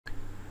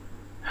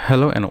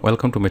Hello and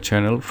welcome to my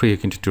channel Free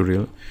Hacking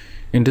Tutorial.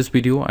 In this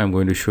video I'm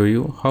going to show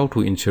you how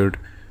to insert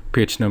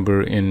page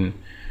number in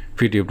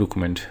PDF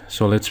document.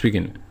 So let's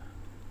begin.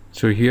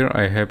 So here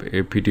I have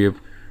a PDF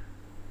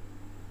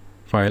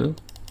file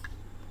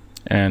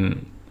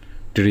and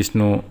there is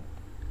no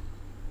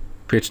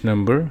page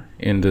number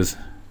in this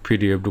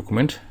PDF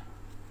document.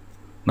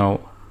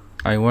 Now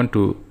I want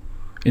to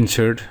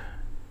insert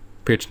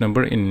page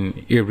number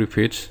in every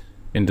page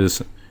in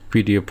this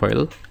PDF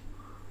file.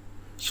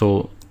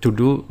 So to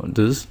do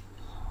this,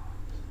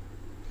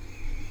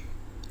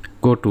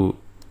 go to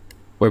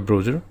web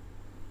browser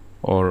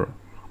or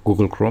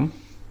Google Chrome,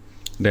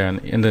 then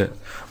in the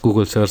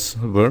Google search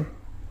bar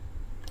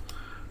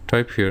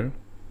type here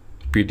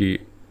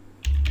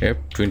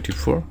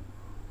PDF24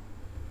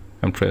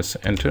 and press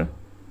enter,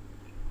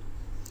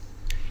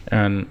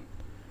 and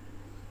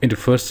in the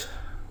first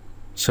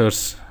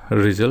search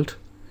result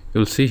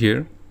you'll see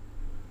here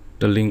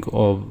the link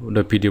of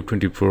the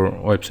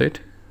PDF24 website.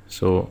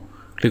 So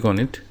click on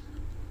it.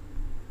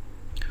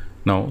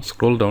 Now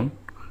scroll down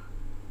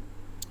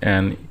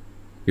and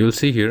you will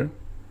see here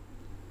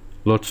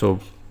lots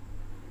of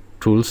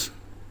tools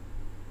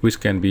which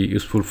can be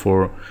useful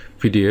for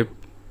PDF,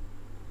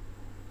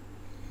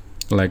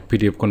 like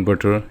PDF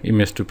converter,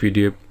 image to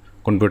PDF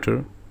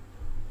converter,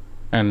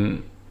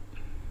 and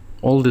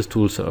all these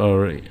tools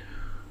are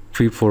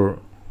free for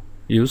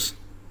use.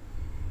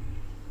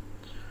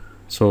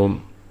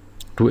 So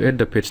to add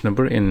the page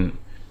number in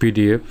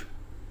PDF,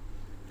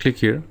 click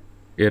here,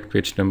 add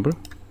page number.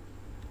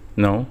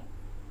 Now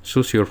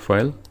choose your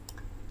file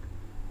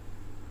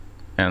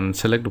and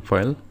select the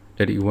file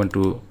that you want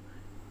to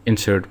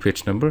insert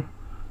page number,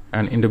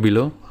 and in the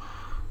below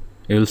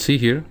you will see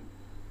here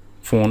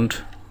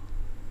font.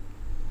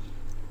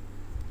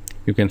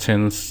 You can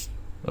sense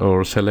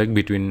or select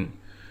between,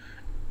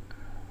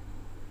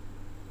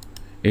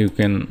 you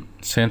can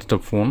sense the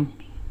font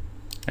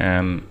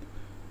and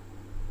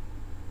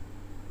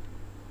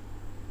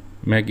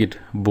make it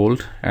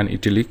bold and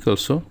italic.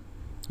 Also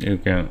you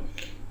can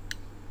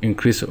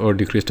increase or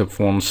decrease the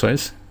font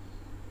size,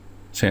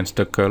 change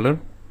the color,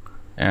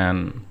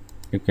 and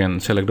you can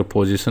select the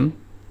position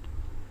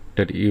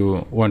that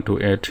you want to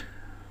add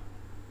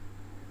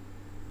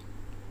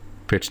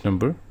page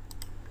number.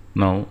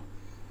 Now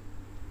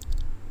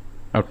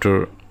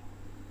after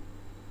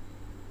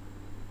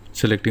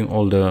selecting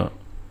all the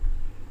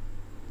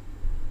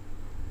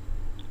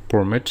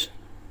formats,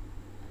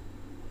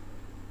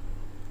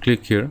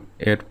 click here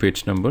add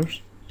page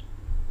numbers,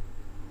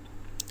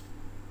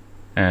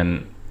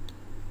 and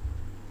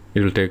it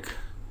will take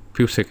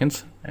few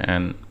seconds.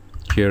 And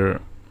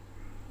here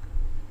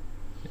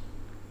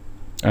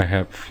I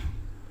have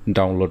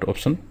download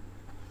option.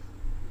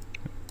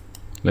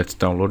 Let's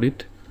download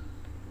it,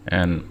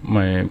 and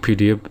my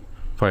PDF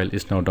file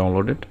is now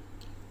downloaded.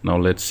 Now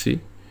let's see.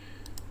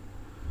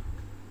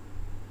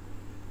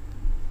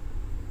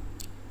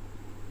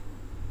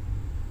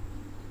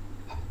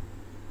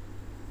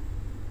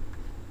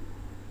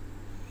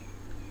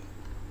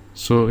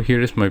 So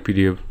here is my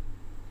PDF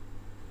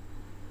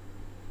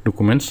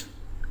documents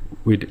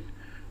with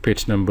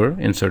page number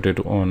inserted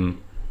on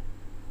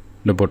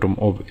the bottom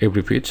of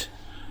every page.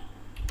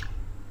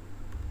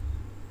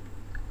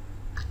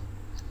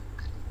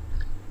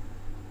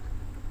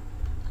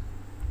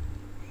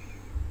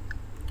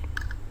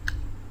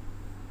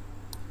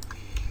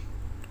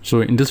 So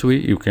in this way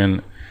you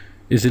can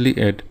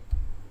easily add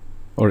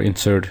or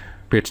insert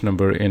page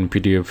number in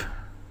PDF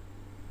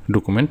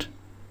document.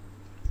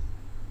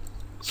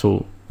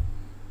 So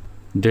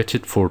that's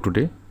it for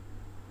today.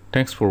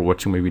 Thanks for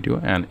watching my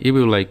video, and if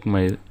you like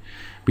my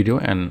video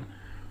and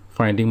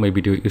finding my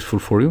video useful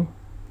for you,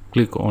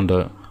 click on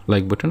the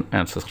like button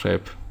and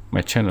subscribe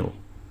my channel.